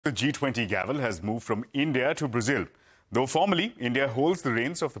The G20 gavel has moved from India to Brazil. Though formally India holds the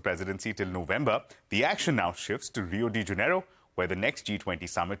reins of the presidency till November, the action now shifts to Rio de Janeiro, where the next G20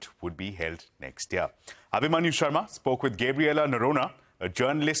 summit would be held next year. Abhimanyu Sharma spoke with Gabriela Noronha, a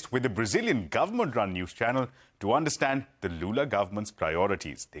journalist with the Brazilian government-run news channel, to understand the Lula government's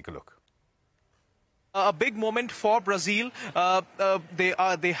priorities. Take a look. A big moment for Brazil.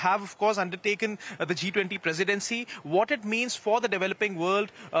 They have, of course, undertaken the G20 presidency. What it means for the developing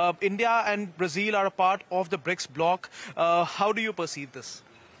world, India and Brazil are a part of the BRICS bloc. How do you perceive this?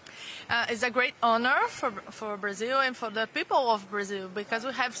 It's a great honor for Brazil and for the people of Brazil, because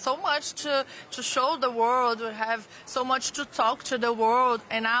we have so much to show the world, we have so much to talk to the world,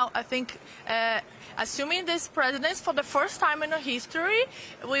 and now I think assuming this presidency for the first time in our history,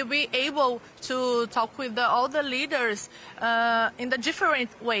 we'll be able to talk with all the leaders in a different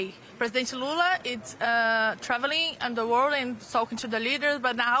way. President Lula is traveling in the world and talking to the leaders,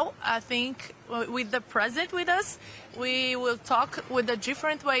 but now I think with the president with us, we will talk with a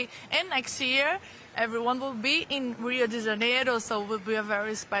different way. And next year, everyone will be in Rio de Janeiro, so it will be a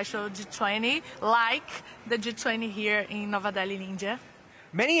very special G20, like the G20 here in Nova Delhi, in India.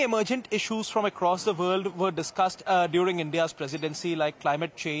 Many emergent issues from across the world were discussed during India's presidency, like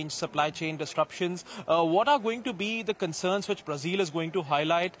climate change, supply chain disruptions. What are going to be the concerns which Brazil is going to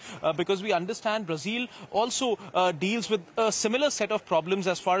highlight? Because we understand Brazil also deals with a similar set of problems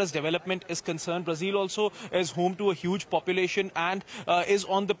as far as development is concerned. Brazil also is home to a huge population and is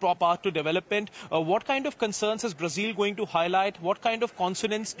on the path to development. What kind of concerns is Brazil going to highlight? What kind of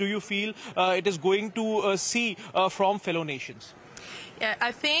consonance do you feel it is going to see from fellow nations? Yeah,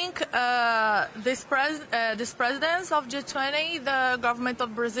 I think this presidents of G20, the government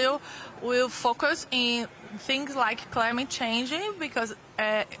of Brazil, will focus in things like climate change, because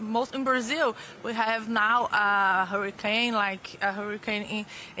most in Brazil we have now a hurricane, like a hurricane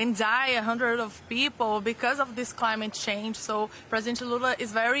in die 100 of people because of this climate change. So President Lula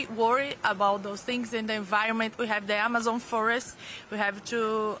is very worried about those things in the environment. We have the Amazon forest. We have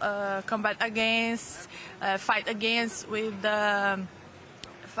to fight against with the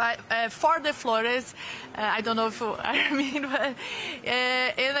for the flores. I don't know if I mean, but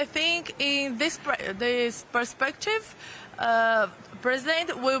and I think in this perspective,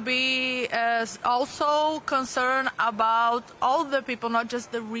 President will be also concerned about all the people, not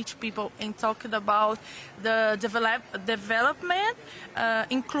just the rich people, in talking about the development,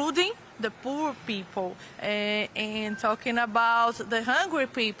 including the poor people, and talking about the hungry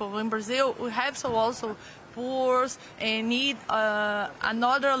people. In Brazil, we have also poor and need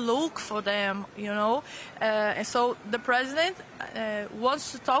another look for them, you know. And so the president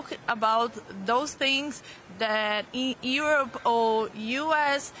wants to talk about those things that in Europe or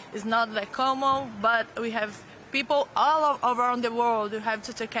US is not that common, but we have people all around the world. You have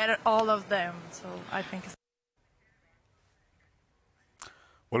to take care of all of them. So I think it's...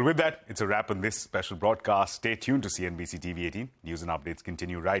 Well, with that, it's a wrap on this special broadcast. Stay tuned to CNBC-TV18. News and updates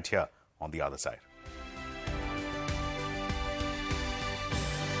continue right here on the other side.